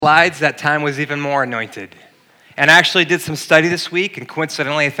Slides, that time was even more anointed. And I actually did some study this week, and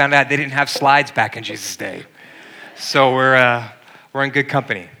coincidentally, I found out they didn't have slides back in Jesus' day. So we're in good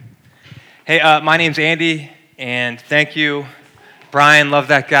company. Hey, my name's Andy, and thank you. Brian, love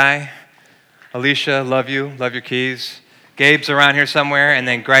that guy. Alicia, love you, love your keys. Gabe's around here somewhere, and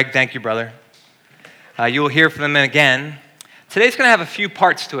then Greg, thank you, brother. You will hear from them again. Today's going to have a few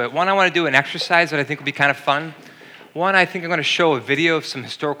parts to it. One, I want to do an exercise that I think will be kind of fun. One, I think I'm going to show a video of some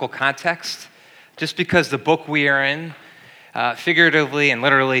historical context, just because the book we are in, figuratively and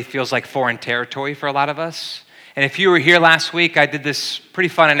literally, feels like foreign territory for a lot of us. And if you were here last week, I did this pretty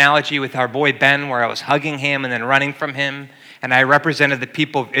fun analogy with our boy Ben, where I was hugging him and then running from him, and I represented the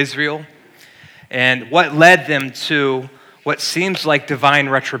people of Israel, and what led them to what seems like divine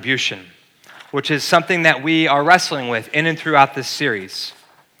retribution, which is something that we are wrestling with in and throughout this series.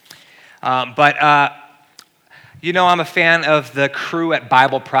 You know, I'm a fan of the crew at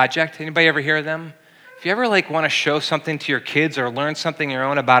Bible Project. Anybody ever hear of them? If you ever want to show something to your kids or learn something your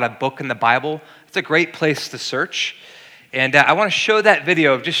own about a book in the Bible, it's a great place to search. And I want to show that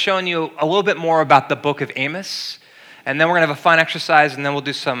video of just showing you a little bit more about the book of Amos. And then we're going to have a fun exercise, and then we'll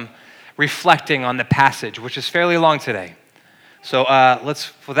do some reflecting on the passage, which is fairly long today. So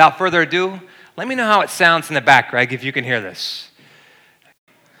without further ado, let me know how it sounds in the back, Greg, if you can hear this.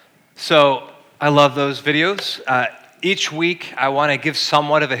 So I love those videos. Each week, I want to give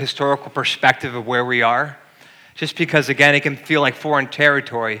somewhat of a historical perspective of where we are, just because, again, it can feel like foreign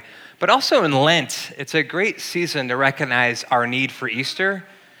territory. But also in Lent, it's a great season to recognize our need for Easter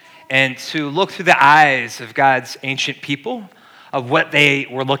and to look through the eyes of God's ancient people of what they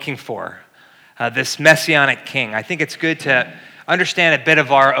were looking for, this messianic king. I think it's good to understand a bit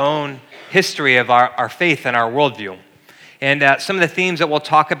of our own history of our faith and our worldview. And some of the themes that we'll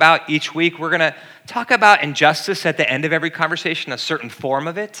talk about each week, we're going to talk about injustice at the end of every conversation, a certain form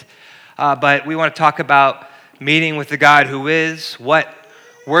of it. But we want to talk about meeting with the God who is, what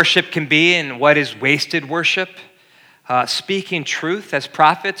worship can be and what is wasted worship, speaking truth as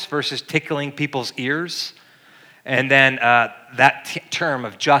prophets versus tickling people's ears, and then term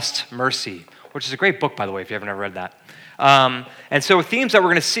of just mercy, which is a great book, by the way, if you haven't ever read that. And so themes that we're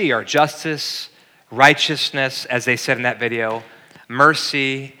going to see are justice, righteousness, as they said in that video,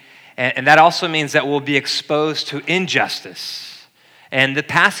 mercy, and that also means that we'll be exposed to injustice. And the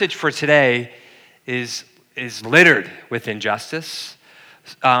passage for today is littered with injustice.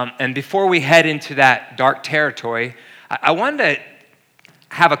 And before we head into that dark territory, I wanted to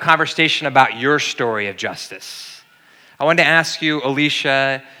have a conversation about your story of justice. I wanted to ask you,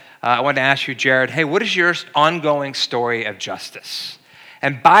 Alicia, I wanted to ask you, Jared, hey, what is your ongoing story of justice?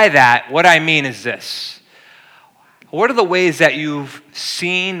 And by that, what I mean is this. What are the ways that you've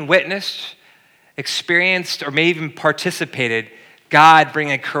seen, witnessed, experienced, or maybe even participated God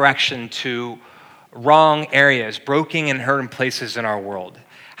bringing correction to wrong areas, broken and hurting places in our world?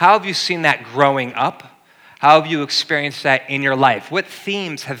 How have you seen that growing up? How have you experienced that in your life? What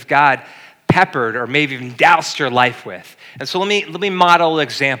themes have God peppered or maybe even doused your life with? And so let me model an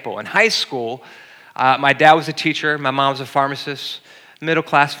example. In high school, my dad was a teacher, my mom was a pharmacist.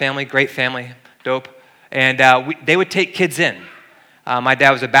 Middle-class family, great family, dope. And they would take kids in. My dad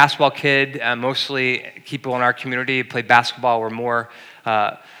was a basketball kid. Mostly people in our community played basketball were more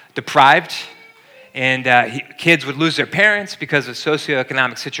deprived. And kids would lose their parents because of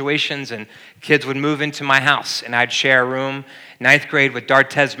socioeconomic situations, and kids would move into my house, and I'd share a room. 9th grade with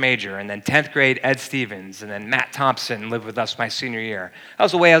Dartez Major, and then 10th grade Ed Stevens, and then Matt Thompson lived with us my senior year. That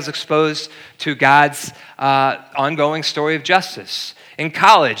was the way I was exposed to God's ongoing story of justice. In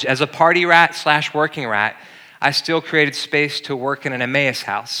college, as a party rat / working rat, I still created space to work in an Amos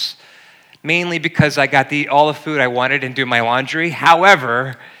house, mainly because I got to eat all the food I wanted and do my laundry.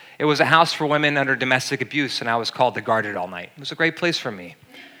 However, it was a house for women under domestic abuse, and I was called to guard it all night. It was a great place for me.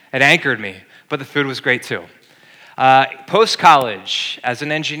 It anchored me, but the food was great too. Post-college, as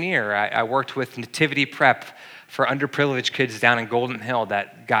an engineer, I worked with Nativity Prep for underprivileged kids down in Golden Hill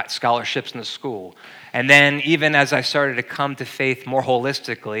that got scholarships in the school. And then even as I started to come to faith more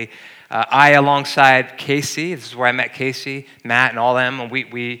holistically, I, alongside Casey, this is where I met Casey, Matt, and all them, and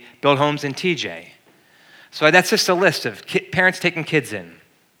we built homes in TJ. So that's just a list of parents taking kids in.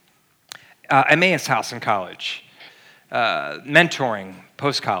 Emmaus House in college, mentoring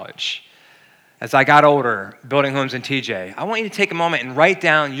post-college. As I got older, building homes in TJ, I want you to take a moment and write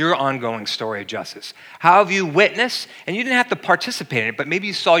down your ongoing story of justice. How have you witnessed, and you didn't have to participate in it, but maybe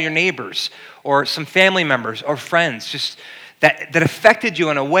you saw your neighbors or some family members or friends just that affected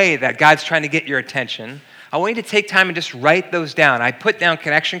you in a way that God's trying to get your attention. I want you to take time and just write those down. I put down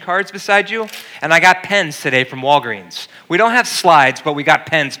connection cards beside you, and I got pens today from Walgreens. We don't have slides, but we got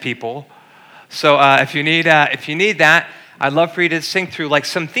pens, people. So if you need that, I'd love for you to think through like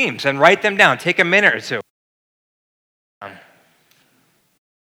some themes and write them down. Take a minute or two.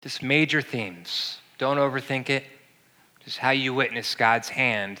 Just major themes. Don't overthink it. Just how you witness God's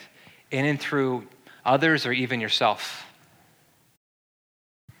hand in and through others or even yourself.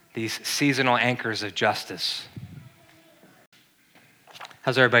 These seasonal anchors of justice.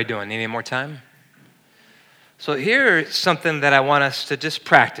 How's everybody doing? Need any more time? So here's something that I want us to just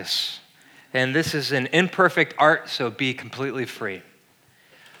practice. And this is an imperfect art, so be completely free.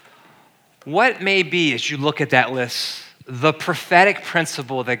 What may be, as you look at that list, the prophetic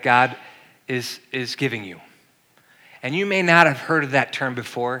principle that God is giving you? And you may not have heard of that term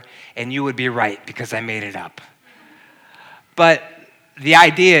before, and you would be right because I made it up. But the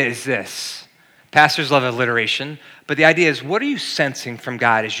idea is this. Pastors love alliteration, but the idea is, what are you sensing from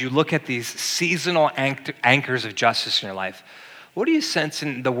God as you look at these seasonal anchors of justice in your life? What are you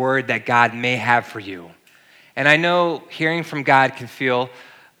sensing the word that God may have for you? And I know hearing from God can feel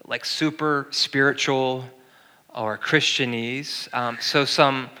like super spiritual or Christianese. So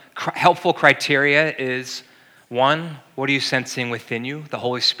some helpful criteria is, one, what are you sensing within you? The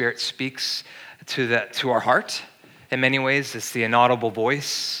Holy Spirit speaks to our heart. In many ways, it's the inaudible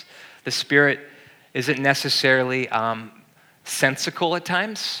voice. The Spirit isn't necessarily sensical at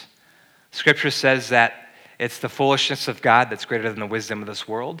times. Scripture says that it's the foolishness of God that's greater than the wisdom of this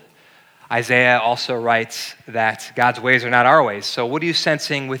world. Isaiah also writes that God's ways are not our ways. So what are you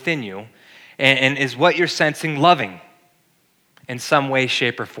sensing within you? And is what you're sensing loving in some way,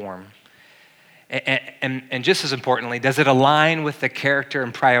 shape, or form? And just as importantly, does it align with the character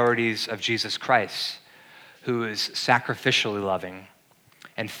and priorities of Jesus Christ, who is sacrificially loving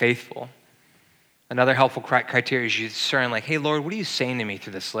and faithful? Another helpful criteria is you discern, like, hey, Lord, what are you saying to me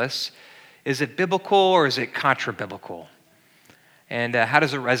through this list? Is it biblical or is it contra-biblical? And how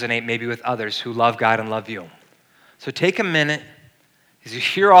does it resonate maybe with others who love God and love you? So take a minute as you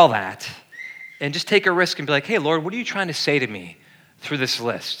hear all that and just take a risk and be like, hey, Lord, what are you trying to say to me through this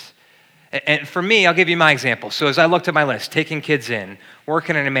list? And for me, I'll give you my example. So as I looked at my list, taking kids in,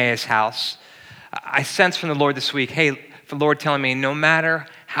 working in Emmaus house, I sensed from the Lord this week, hey, the Lord telling me, no matter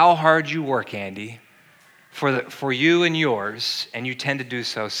how hard you work, Andy, for you and yours, and you tend to do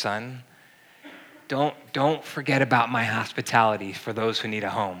so, son, don't forget about my hospitality for those who need a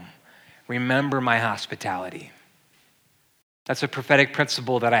home. Remember my hospitality. That's a prophetic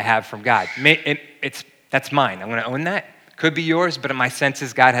principle that I have from God. That's mine. I'm going to own that. Could be yours, but in my sense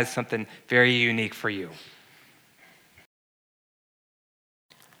is God has something very unique for you.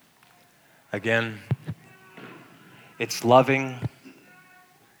 Again, it's loving.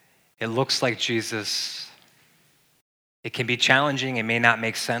 It looks like Jesus. It can be challenging. It may not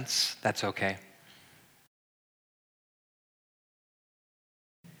make sense. That's okay.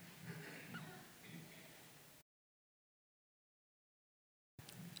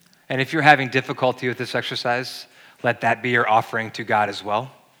 And if you're having difficulty with this exercise, let that be your offering to God as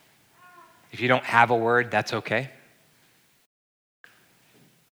well. If you don't have a word, that's okay.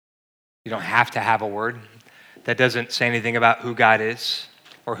 You don't have to have a word. That doesn't say anything about who God is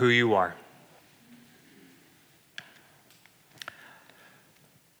or who you are.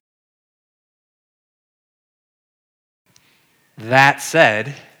 That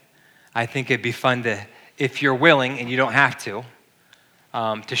said, I think it'd be fun to, if you're willing and you don't have to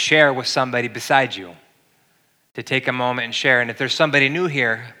share with somebody beside you, to take a moment and share. And if there's somebody new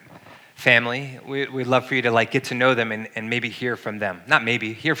here, family, we'd love for you to get to know them and maybe hear from them. Not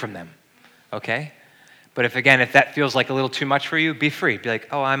maybe, hear from them, okay? But if that feels like a little too much for you, be free. Be like,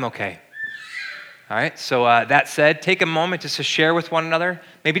 oh, I'm okay. All right, so that said, take a moment just to share with one another.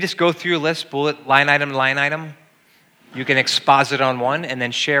 Maybe just go through your list, bullet, line item, line item. You can exposit on one and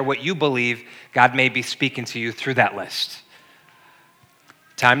then share what you believe God may be speaking to you through that list.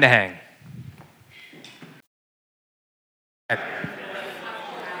 Time to hang.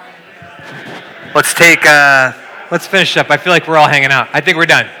 Let's finish up. I feel like we're all hanging out. I think we're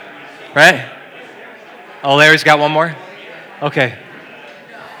done, right? Oh, Larry's got one more? Okay.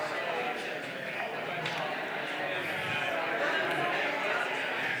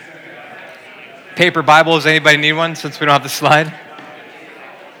 Paper Bibles, anybody need one since we don't have the slide?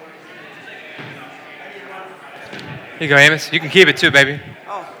 Here you go, Amos. You can keep it too, baby.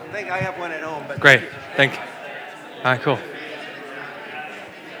 Oh, I think I have one at home. But great. Thank you. All right, cool.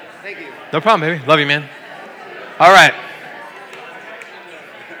 Thank you. No problem, baby. Love you, man. All right.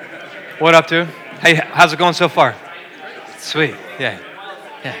 What up, dude? Hey, how's it going so far? Sweet. Yeah.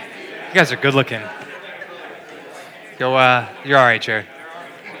 You guys are good looking. You're all right, Jared.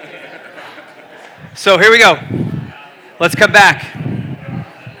 So here we go. Let's come back.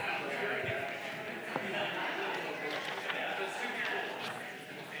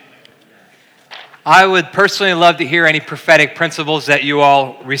 I would personally love to hear any prophetic principles that you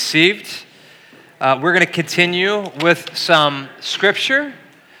all received. We're going to continue with some scripture,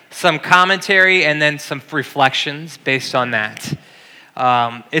 some commentary, and then some reflections based on that.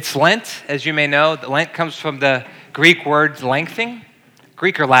 It's Lent, as you may know. Lent comes from the Greek word lengthening,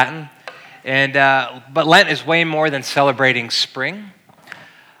 Greek or Latin. But Lent is way more than celebrating spring.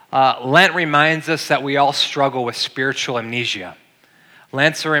 Lent reminds us that we all struggle with spiritual amnesia.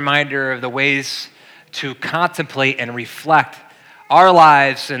 Lent's a reminder of the ways to contemplate and reflect our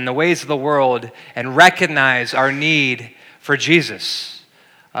lives and the ways of the world and recognize our need for Jesus,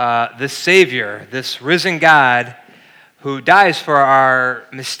 this Savior, this risen God who dies for our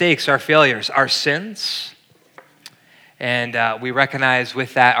mistakes, our failures, our sins. And we recognize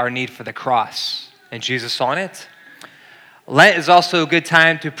with that our need for the cross and Jesus on it. Lent is also a good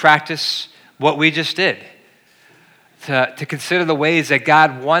time to practice what we just did. To consider the ways that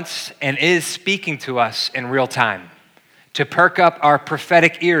God wants and is speaking to us in real time, to perk up our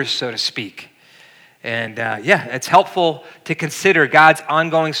prophetic ears, so to speak. And it's helpful to consider God's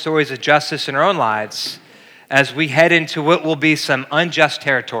ongoing stories of justice in our own lives as we head into what will be some unjust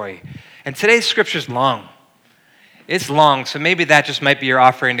territory. And today's scripture is long. It's long, so maybe that just might be your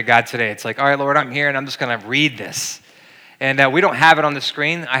offering to God today. It's like, all right, Lord, I'm here, and I'm just going to read this. And we don't have it on the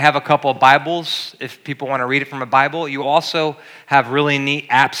screen. I have a couple of Bibles if people want to read it from a Bible. You also have really neat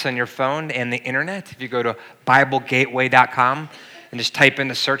apps on your phone and the internet. If you go to BibleGateway.com and just type in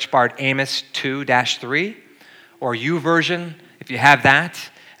the search bar Amos 2-3 or YouVersion if you have that.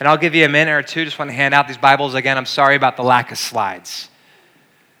 And I'll give you a minute or two. Just want to hand out these Bibles again. I'm sorry about the lack of slides.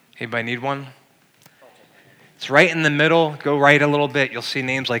 Anybody need one? It's right in the middle. Go right a little bit. You'll see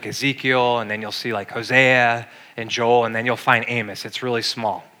names like Ezekiel, and then you'll see like Hosea and Joel, and then you'll find Amos. It's really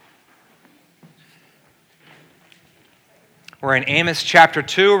small. We're in Amos chapter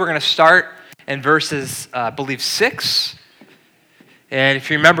 2. We're going to start in verses, I believe, 6. And if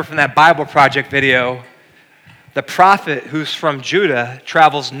you remember from that Bible Project video, the prophet who's from Judah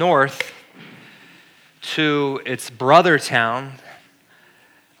travels north to its brother town,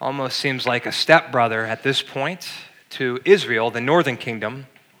 almost seems like a stepbrother at this point, to Israel, the northern kingdom,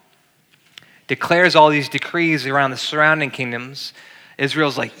 declares all these decrees around the surrounding kingdoms.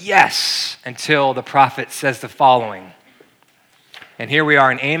 Israel's like, yes, until the prophet says the following. And here we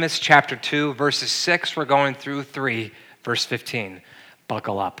are in Amos chapter 2, verses 6. We're going through 3, verse 15.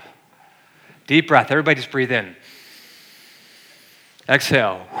 Buckle up. Deep breath. Everybody just breathe in.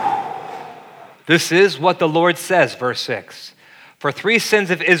 Exhale. This is what the Lord says, verse 6. For 3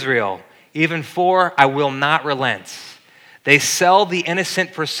 sins of Israel, even 4, I will not relent. They sell the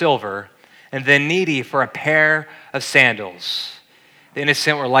innocent for silver, and the needy for a pair of sandals. The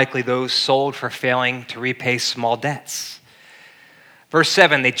innocent were likely those sold for failing to repay small debts. Verse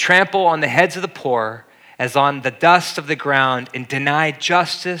 7, they trample on the heads of the poor as on the dust of the ground and deny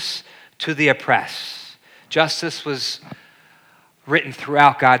justice to the oppressed. Justice was written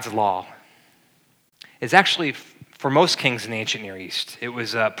throughout God's law. It's actually, for most kings in the ancient Near East, it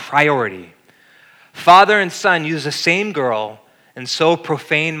was a priority. Father and son use the same girl and so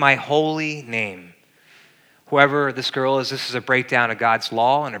profane my holy name. Whoever this girl is, this is a breakdown of God's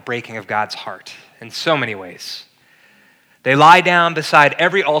law and a breaking of God's heart in so many ways. They lie down beside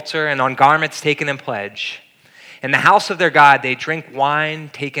every altar and on garments taken in pledge. In the house of their God, they drink wine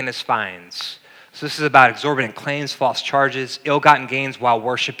taken as fines. So this is about exorbitant claims, false charges, ill-gotten gains while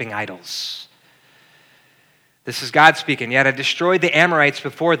worshiping idols. This is God speaking. Yet I destroyed the Amorites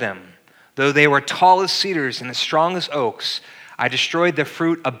before them. Though they were tall as cedars and as strong as oaks, I destroyed their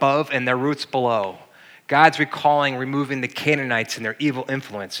fruit above and their roots below. God's recalling removing the Canaanites and their evil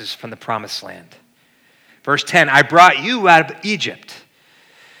influences from the promised land. Verse 10, I brought you out of Egypt.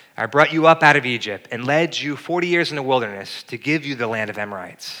 I brought you up out of Egypt and led you 40 years in the wilderness to give you the land of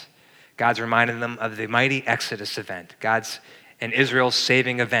Amorites. God's reminding them of the mighty Exodus event, God's and Israel's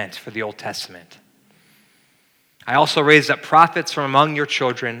saving event for the Old Testament. I also raised up prophets from among your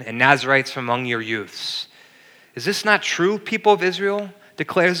children and Nazarites from among your youths. Is this not true, people of Israel?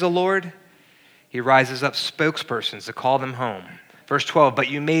 Declares the Lord. He rises up spokespersons to call them home. Verse 12, but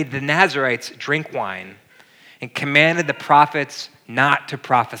you made the Nazarites drink wine and commanded the prophets not to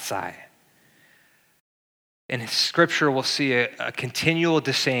prophesy. In Scripture, we'll see a continual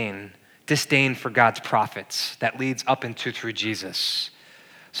disdain for God's prophets that leads up into through Jesus.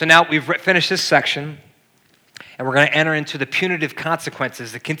 So now we've finished this section, and we're going to enter into the punitive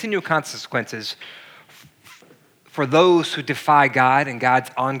consequences, the continual consequences for those who defy God and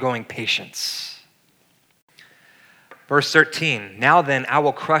God's ongoing patience. Verse 13, now then I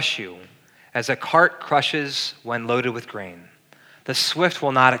will crush you as a cart crushes when loaded with grain. The swift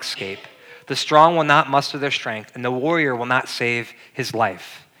will not escape. The strong will not muster their strength, and the warrior will not save his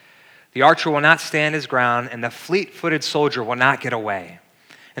life. The archer will not stand his ground, and the fleet-footed soldier will not get away.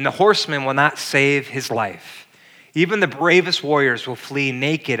 And the horseman will not save his life. Even the bravest warriors will flee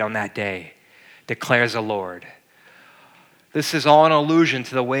naked on that day, declares the Lord. This is all an allusion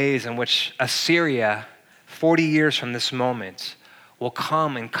to the ways in which Assyria, 40 years from this moment, will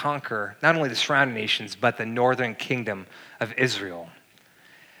come and conquer not only the surrounding nations, but the northern kingdom of Israel.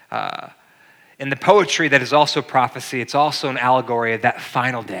 In the poetry that is also prophecy, it's also an allegory of that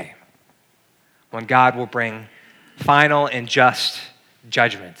final day when God will bring final and just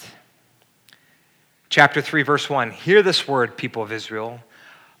judgment. Chapter 3, verse 1, hear this word, people of Israel.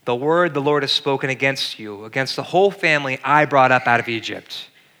 The word the Lord has spoken against you, against the whole family I brought up out of Egypt.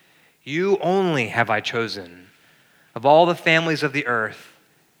 You only have I chosen of all the families of the earth.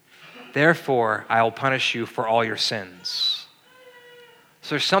 Therefore, I will punish you for all your sins.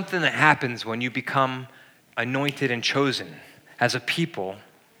 So there's something that happens when you become anointed and chosen as a people.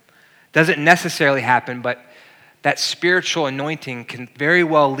 Doesn't necessarily happen, but that spiritual anointing can very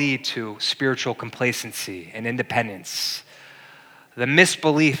well lead to spiritual complacency and independence. The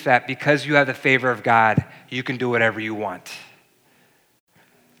misbelief that because you have the favor of God, you can do whatever you want.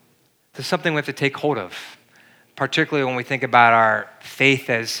 This is something we have to take hold of, particularly when we think about our faith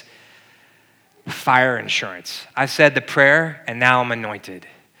as fire insurance. I said the prayer, and now I'm anointed.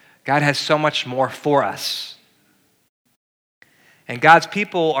 God has so much more for us. And God's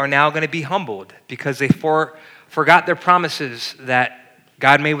people are now going to be humbled because they forgot their promises that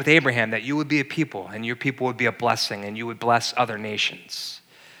God made with Abraham, that you would be a people, and your people would be a blessing, and you would bless other nations.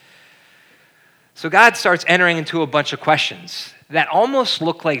 So God starts entering into a bunch of questions that almost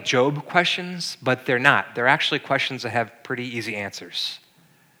look like Job questions, but they're not. They're actually questions that have pretty easy answers.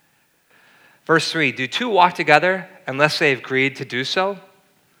 Verse 3, do two walk together unless they have agreed to do so?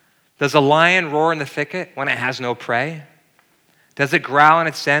 Does a lion roar in the thicket when it has no prey? Does it growl in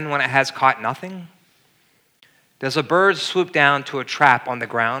its den when it has caught nothing? Does a bird swoop down to a trap on the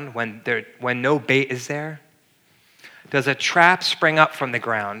ground when no bait is there? Does a trap spring up from the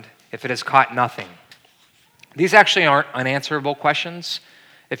ground if it has caught nothing? These actually aren't unanswerable questions.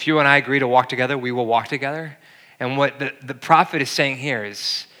 If you and I agree to walk together, we will walk together. And what the prophet is saying here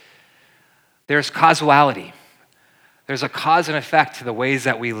is there's causality. There's a cause and effect to the ways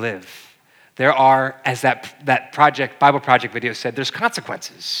that we live. There are, as that Bible Project video said, there's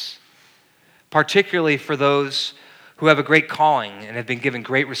consequences, particularly for those who have a great calling and have been given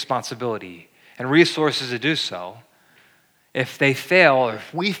great responsibility and resources to do so. If they fail, or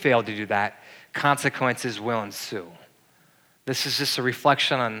if we fail to do that, consequences will ensue. This is just a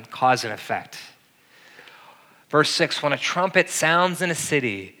reflection on cause and effect. Verse 6, when a trumpet sounds in a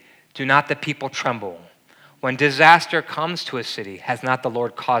city, do not the people tremble? When disaster comes to a city, has not the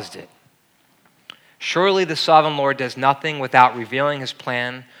Lord caused it? Surely the sovereign Lord does nothing without revealing his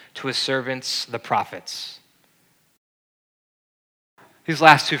plan to his servants, the prophets. These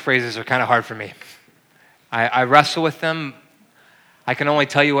last two phrases are kind of hard for me. I wrestle with them. I can only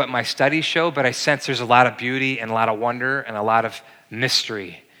tell you what my studies show, but I sense there's a lot of beauty and a lot of wonder and a lot of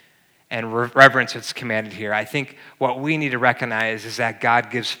mystery and reverence that's commanded here. I think what we need to recognize is that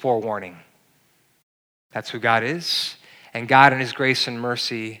God gives forewarning. That's who God is. And God in his grace and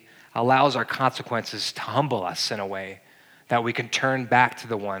mercy allows our consequences to humble us in a way that we can turn back to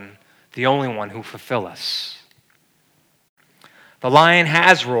the only one who fulfill us. The lion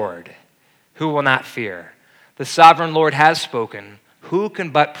has roared. Who will not fear? The sovereign Lord has spoken. Who can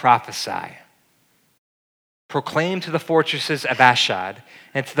but prophesy? Proclaim to the fortresses of Ashdod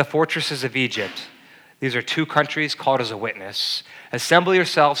and to the fortresses of Egypt. These are two countries called as a witness. Assemble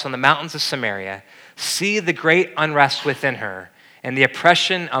yourselves on the mountains of Samaria. See the great unrest within her and the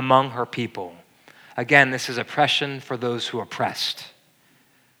oppression among her people. Again, this is oppression for those who are oppressed,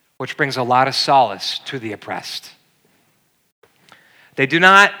 which brings a lot of solace to the oppressed. They do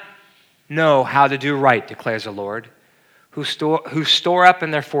not know how to do right, declares the Lord, who store up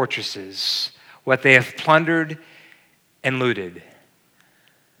in their fortresses what they have plundered and looted.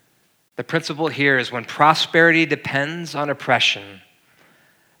 The principle here is when prosperity depends on oppression,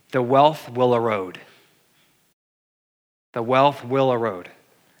 the wealth will erode. The wealth will erode.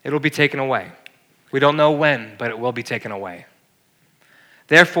 It will be taken away. We don't know when, but it will be taken away.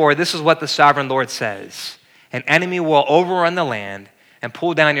 Therefore, this is what the sovereign Lord says. An enemy will overrun the land and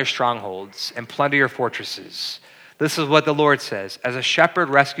pull down your strongholds and plunder your fortresses. This is what the Lord says. As a shepherd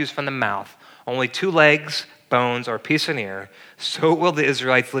rescues from the mouth only two legs bones, or a piece of an ear, so will the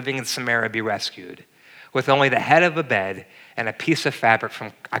Israelites living in Samaria be rescued, with only the head of a bed and a piece of fabric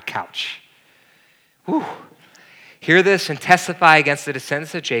from a couch. Whew. Hear this and testify against the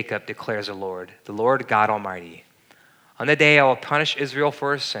descendants of Jacob, declares the Lord God Almighty. On the day I will punish Israel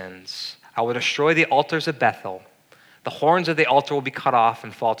for his sins. I will destroy the altars of Bethel. The horns of the altar will be cut off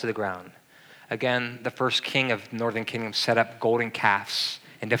and fall to the ground. Again, the first king of the northern kingdom set up golden calves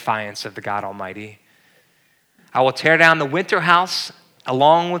in defiance of the God Almighty. I will tear down the winter house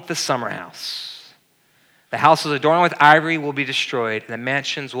along with the summer house. The houses adorned with ivory will be destroyed, and the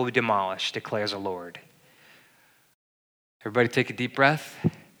mansions will be demolished, declares the Lord. Everybody take a deep breath.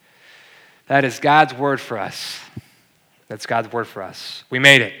 That is God's word for us. That's God's word for us. We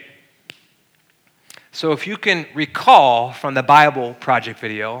made it. So if you can recall from the Bible Project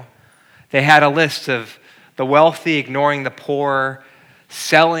video, they had a list of the wealthy ignoring the poor,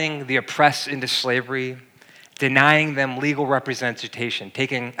 selling the oppressed into slavery, denying them legal representation,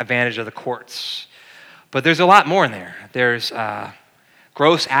 taking advantage of the courts. But there's a lot more in there. There's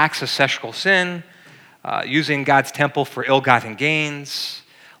gross acts of sexual sin, using God's temple for ill-gotten gains.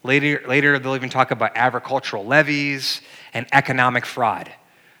 Later, they'll even talk about agricultural levies and economic fraud.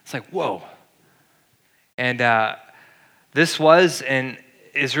 It's like, whoa. And this was an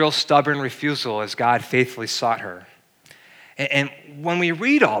Israel's stubborn refusal as God faithfully sought her. And when we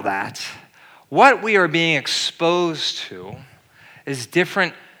read all that, what we are being exposed to is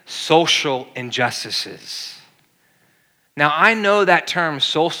different social injustices. Now, I know that term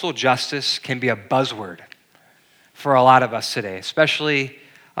social justice can be a buzzword for a lot of us today, especially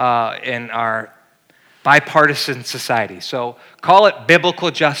in our bipartisan society. So call it biblical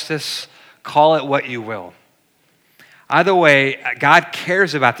justice, call it what you will. Either way, God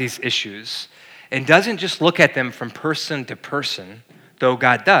cares about these issues and doesn't just look at them from person to person, though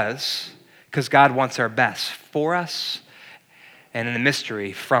God does, because God wants our best for us and in the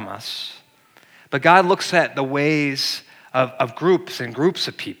mystery from us. But God looks at the ways of groups and groups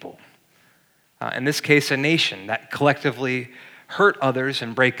of people, in this case, a nation that collectively hurt others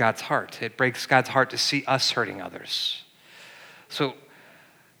and break God's heart. It breaks God's heart to see us hurting others. So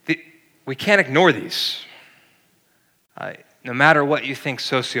we can't ignore these. No matter what you think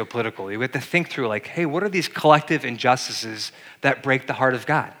sociopolitically, we have to think through like, hey, what are these collective injustices that break the heart of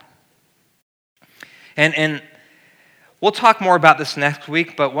God? And we'll talk more about this next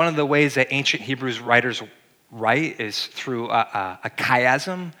week, but one of the ways that ancient Hebrews writers write is through a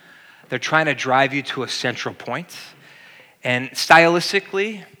chiasm. They're trying to drive you to a central point. And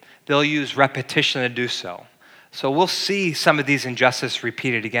stylistically, they'll use repetition to do so. So we'll see some of these injustices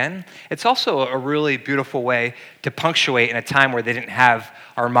repeated again. It's also a really beautiful way to punctuate in a time where they didn't have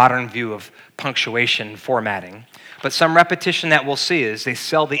our modern view of punctuation formatting. But some repetition that we'll see is they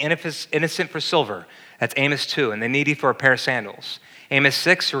sell the innocent for silver. That's Amos 2, and the needy for a pair of sandals. Amos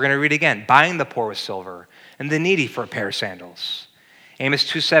 6, we're going to read again, buying the poor with silver, and the needy for a pair of sandals. Amos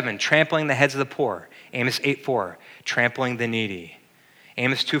 2:7, trampling the heads of the poor. Amos 8:4, trampling the needy.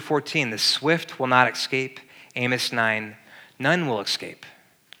 Amos 2:14, the swift will not escape. Amos 9, none will escape.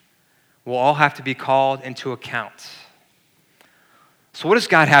 We'll all have to be called into account. So what does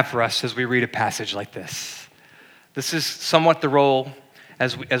God have for us as we read a passage like this? This is somewhat the role,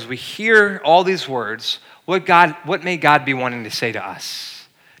 as we hear all these words, what may God be wanting to say to us,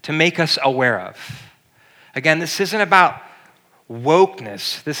 to make us aware of? Again, this isn't about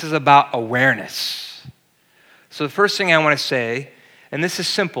wokeness. This is about awareness. So the first thing I want to say, and this is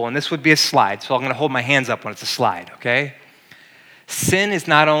simple, and this would be a slide, so I'm going to hold my hands up when it's a slide, okay? Sin is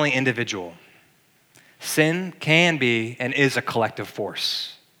not only individual. Sin can be and is a collective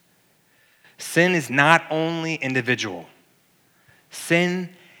force. Sin is not only individual. Sin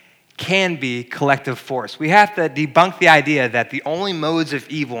can be collective force. We have to debunk the idea that the only modes of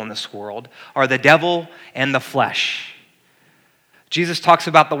evil in this world are the devil and the flesh. Jesus talks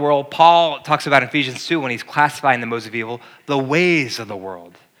about the world. Paul talks about in Ephesians 2 when he's classifying the modes of evil, the ways of the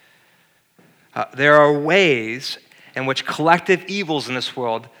world. There are ways in which collective evils in this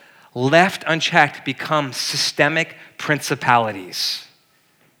world, left unchecked, become systemic principalities.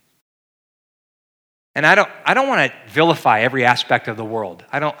 And I don't want to vilify every aspect of the world.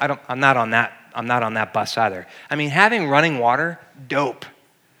 I'm not on that bus either. I mean, having running water, dope.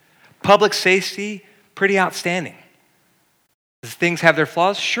 Public safety, pretty outstanding. Does things have their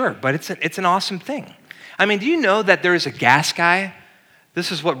flaws? Sure, but it's an awesome thing. I mean, do you know that there is a gas guy?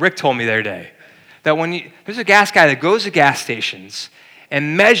 This is what Rick told me the other day. That there's a gas guy that goes to gas stations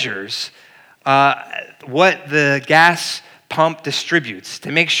and measures what the gas pump distributes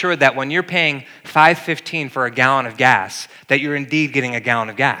to make sure that when you're paying $5.15 for a gallon of gas, that you're indeed getting a gallon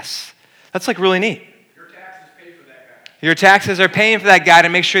of gas. That's like really neat. Your taxes Your taxes are paying for that guy to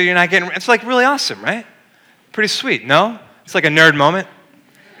make sure you're not getting, it's like really awesome, right? Pretty sweet, no? It's like a nerd moment.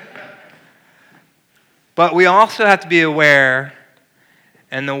 But we also have to be aware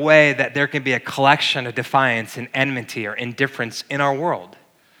in the way that there can be a collection of defiance and enmity or indifference in our world.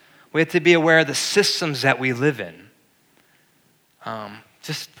 We have to be aware of the systems that we live in.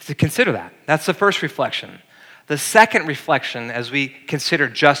 Just to consider that. That's the first reflection. The second reflection, as we consider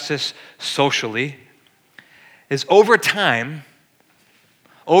justice socially, is over time,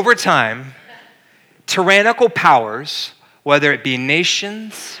 tyrannical powers, whether it be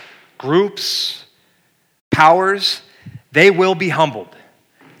nations, groups, powers, they will be humbled.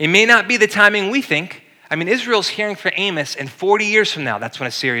 It may not be the timing we think. I mean, Israel's hearing from Amos, and 40 years from now, that's when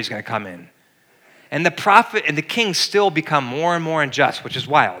Assyria is going to come in. And the prophet and the king still become more and more unjust, which is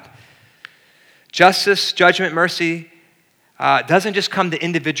wild. Justice, judgment, mercy doesn't just come to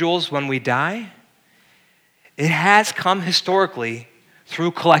individuals when we die. It has come historically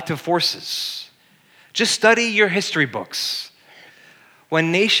through collective forces. Just study your history books.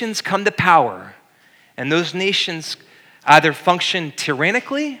 When nations come to power, and those nations either function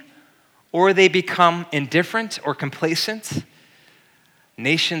tyrannically or they become indifferent or complacent,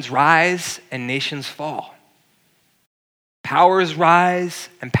 nations rise and nations fall. Powers rise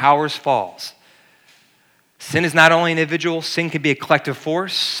and powers falls. Sin is not only individual, sin can be a collective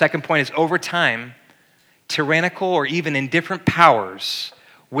force. Second point is over time, tyrannical or even indifferent powers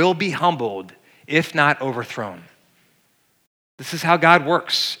will be humbled, if not overthrown. This is how God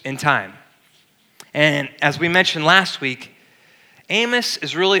works in time. And as we mentioned last week, Amos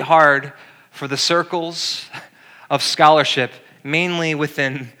is really hard for the circles of scholarship, mainly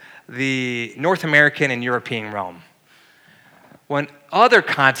within the North American and European realm. When other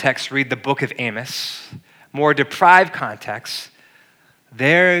contexts read the book of Amos, more deprived contexts,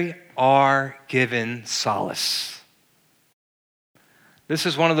 they are given solace. This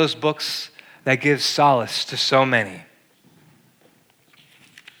is one of those books that gives solace to so many.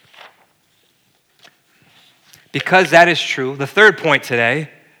 Because that is true, the third point today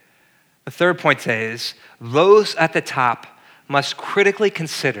is those at the top must critically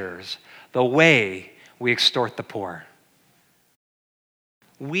consider the way we extort the poor.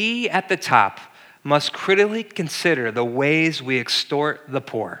 We at the top must critically consider the ways we extort the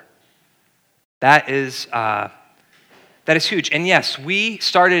poor. That is huge. And yes, we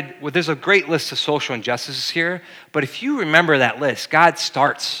started with, there's a great list of social injustices here, but if you remember that list, God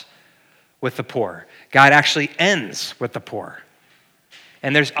starts with the poor. God actually ends with the poor.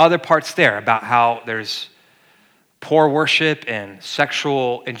 And there's other parts there about how there's poor worship and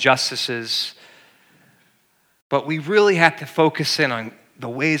sexual injustices. But we really have to focus in on the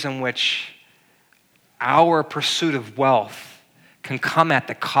ways in which our pursuit of wealth can come at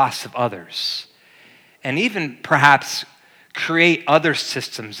the cost of others, and even perhaps create other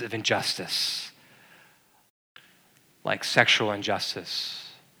systems of injustice, like sexual injustice,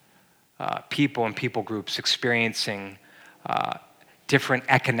 people and people groups experiencing different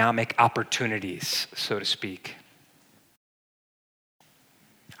economic opportunities, so to speak.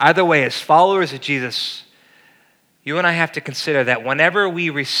 Either way, as followers of Jesus, you and I have to consider that whenever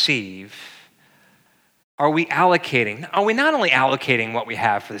we receive, are we not only allocating what we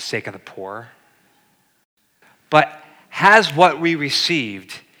have for the sake of the poor, but has what we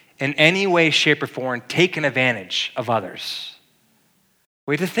received in any way, shape, or form taken advantage of others?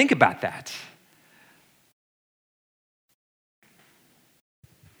 We have to think about that.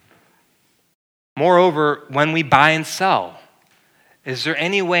 Moreover, when we buy and sell, is there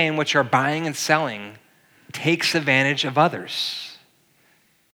any way in which our buying and selling takes advantage of others?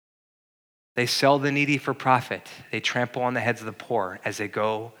 They sell the needy for profit. They trample on the heads of the poor as they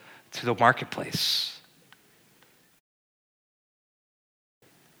go to the marketplace.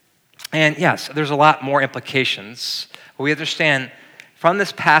 And yes, there's a lot more implications. But we understand from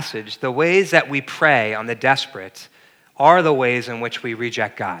this passage, the ways that we prey on the desperate are the ways in which we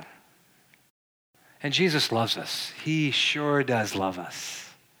reject God. And Jesus loves us. He sure does love us.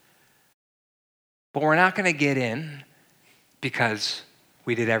 But we're not going to get in because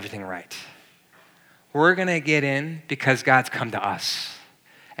we did everything right. We're going to get in because God's come to us.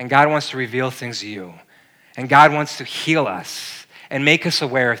 And God wants to reveal things to you. And God wants to heal us and make us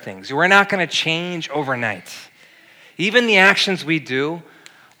aware of things. We're not going to change overnight. Even the actions we do,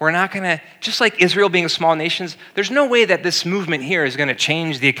 we're not going to, just like Israel being a small nation, there's no way that this movement here is going to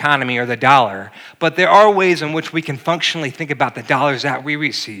change the economy or the dollar. But there are ways in which we can functionally think about the dollars that we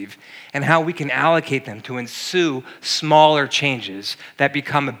receive and how we can allocate them to ensue smaller changes that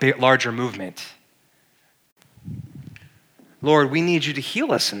become a bit larger movement. Lord, we need you to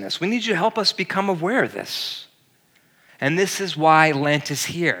heal us in this. We need you to help us become aware of this. And this is why Lent is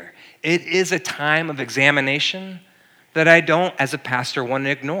here. It is a time of examination that I don't, as a pastor, want to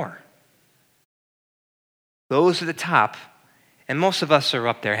ignore. Those at the top, and most of us are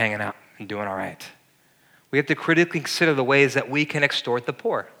up there hanging out and doing all right. We have to critically consider the ways that we can extort the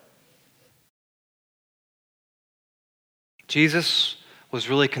poor. Jesus was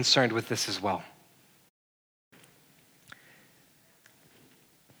really concerned with this as well.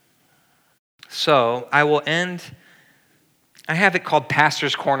 So I will end. I have it called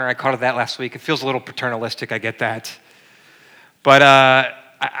Pastor's Corner. I called it that last week. It feels a little paternalistic, I get that. But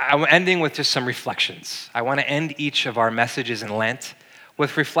I'm ending with just some reflections. I want to end each of our messages in Lent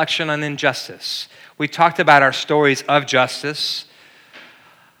with reflection on injustice. We talked about our stories of justice.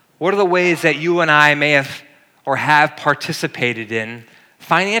 What are the ways that you and I may have or have participated in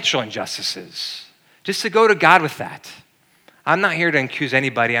financial injustices? Just to go to God with that. I'm not here to accuse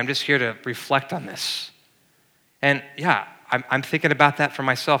anybody. I'm just here to reflect on this. And yeah, I'm thinking about that for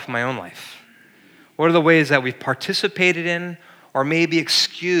myself in my own life. What are the ways that we've participated in or maybe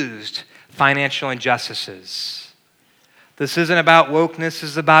excused financial injustices? This isn't about wokeness, this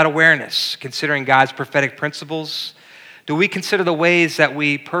is about awareness, considering God's prophetic principles. Do we consider the ways that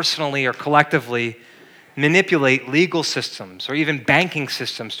we personally or collectively manipulate legal systems or even banking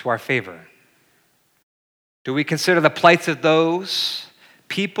systems to our favor? Do we consider the plights of those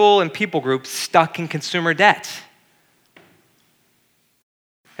people and people groups stuck in consumer debt?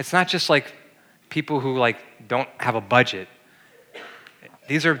 It's not just like people who don't have a budget.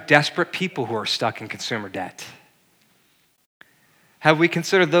 These are desperate people who are stuck in consumer debt. Have we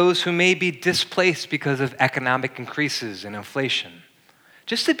considered those who may be displaced because of economic increases and inflation?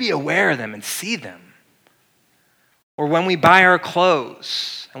 Just to be aware of them and see them. Or when we buy our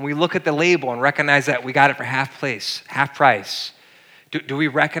clothes and we look at the label and recognize that we got it for half price, do we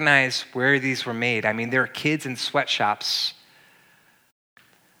recognize where these were made? I mean, there are kids in sweatshops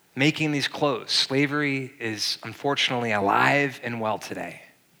making these clothes. Slavery is unfortunately alive and well today.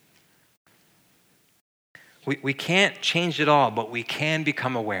 We can't change it all, but we can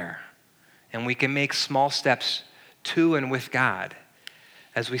become aware. And we can make small steps to and with God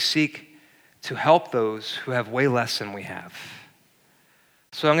as we seek to help those who have way less than we have.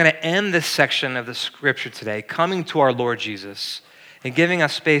 So I'm going to end this section of the scripture today, coming to our Lord Jesus and giving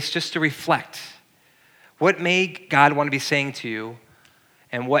us space just to reflect. What may God want to be saying to you,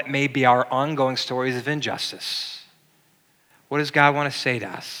 and what may be our ongoing stories of injustice? What does God want to say to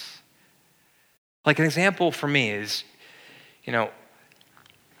us? Like an example for me is,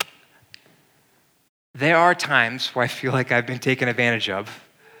 there are times where I feel like I've been taken advantage of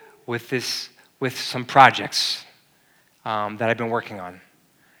with some projects that I've been working on.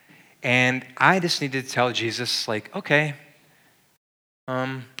 And I just needed to tell Jesus, okay,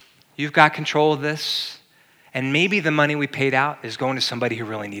 you've got control of this, and maybe the money we paid out is going to somebody who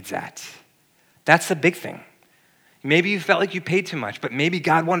really needs that. That's the big thing. Maybe you felt like you paid too much, but maybe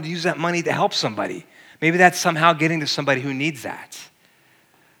God wanted to use that money to help somebody. Maybe that's somehow getting to somebody who needs that.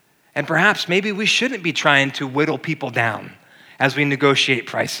 And perhaps maybe we shouldn't be trying to whittle people down as we negotiate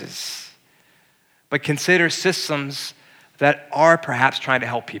prices, but consider systems that are perhaps trying to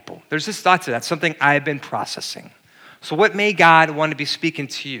help people. There's this thought to that, something I've been processing. So what may God want to be speaking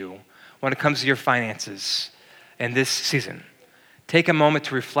to you when it comes to your finances in this season? Take a moment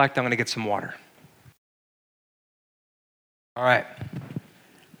to reflect. I'm going to get some water. All right.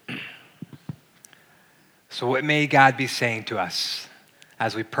 So what may God be saying to us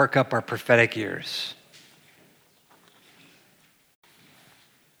as we perk up our prophetic ears?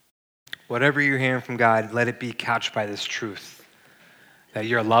 Whatever you're hearing from God, let it be couched by this truth, that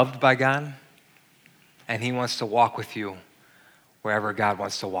you're loved by God, and He wants to walk with you wherever God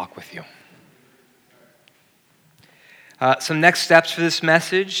wants to walk with you. Some next steps for this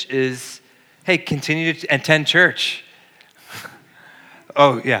message is, hey, continue to attend church.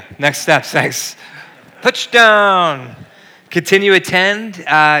 Oh, yeah, next steps, thanks. Touchdown. Continue to attend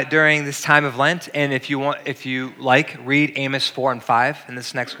during this time of Lent, and if you like, read Amos 4 and 5 in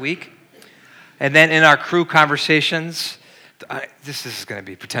this next week. And then in our crew conversations, this is going to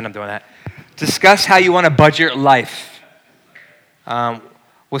be, pretend I'm doing that. Discuss how you want to budget your life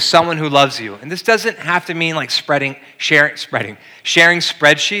with someone who loves you. And this doesn't have to mean like sharing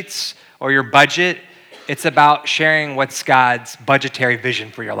spreadsheets or your budget. It's about sharing what's God's budgetary vision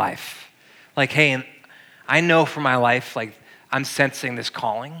for your life. Like, hey, I know for my life, I'm sensing this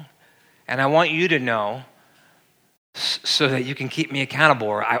calling, and I want you to know so that you can keep me accountable.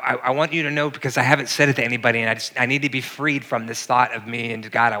 Or I want you to know because I haven't said it to anybody, and I need to be freed from this thought of me and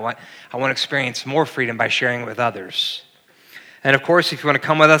God. I want to experience more freedom by sharing it with others. And of course, if you want to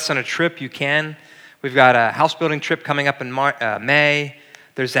come with us on a trip, you can. We've got a house building trip coming up in May.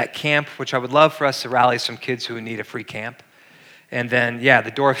 There's that camp, which I would love for us to rally some kids who need a free camp. And then,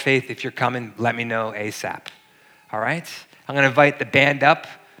 the Door of Faith, if you're coming, let me know ASAP. All right? I'm going to invite the band up.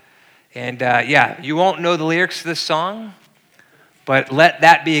 And you won't know the lyrics to this song, but let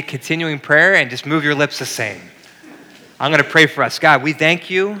that be a continuing prayer and just move your lips the same. I'm going to pray for us. God, we thank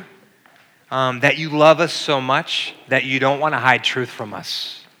you that you love us so much that you don't want to hide truth from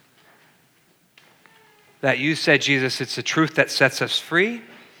us. That you said, Jesus, it's the truth that sets us free,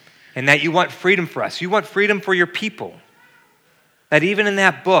 and that you want freedom for us. You want freedom for your people. That even in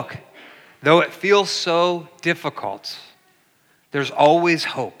that book, though it feels so difficult, there's always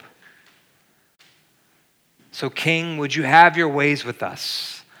hope. So, King, would you have your ways with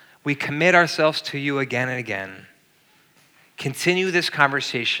us? We commit ourselves to you again and again. Continue this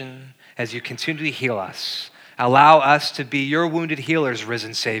conversation as you continue to heal us. Allow us to be your wounded healers,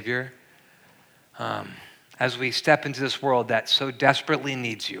 risen Savior, as we step into this world that so desperately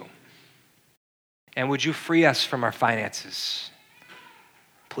needs you. And would you free us from our finances?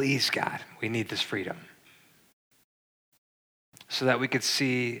 Please, God, we need this freedom so that we could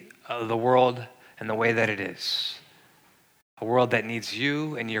see the world and the way that it is. A world that needs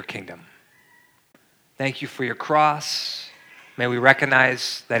you and your kingdom. Thank you for your cross. May we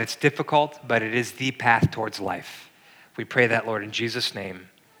recognize that it's difficult, but it is the path towards life. We pray that, Lord, in Jesus' name.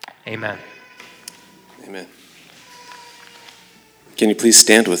 Amen. Amen. Can you please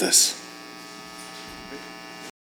stand with us?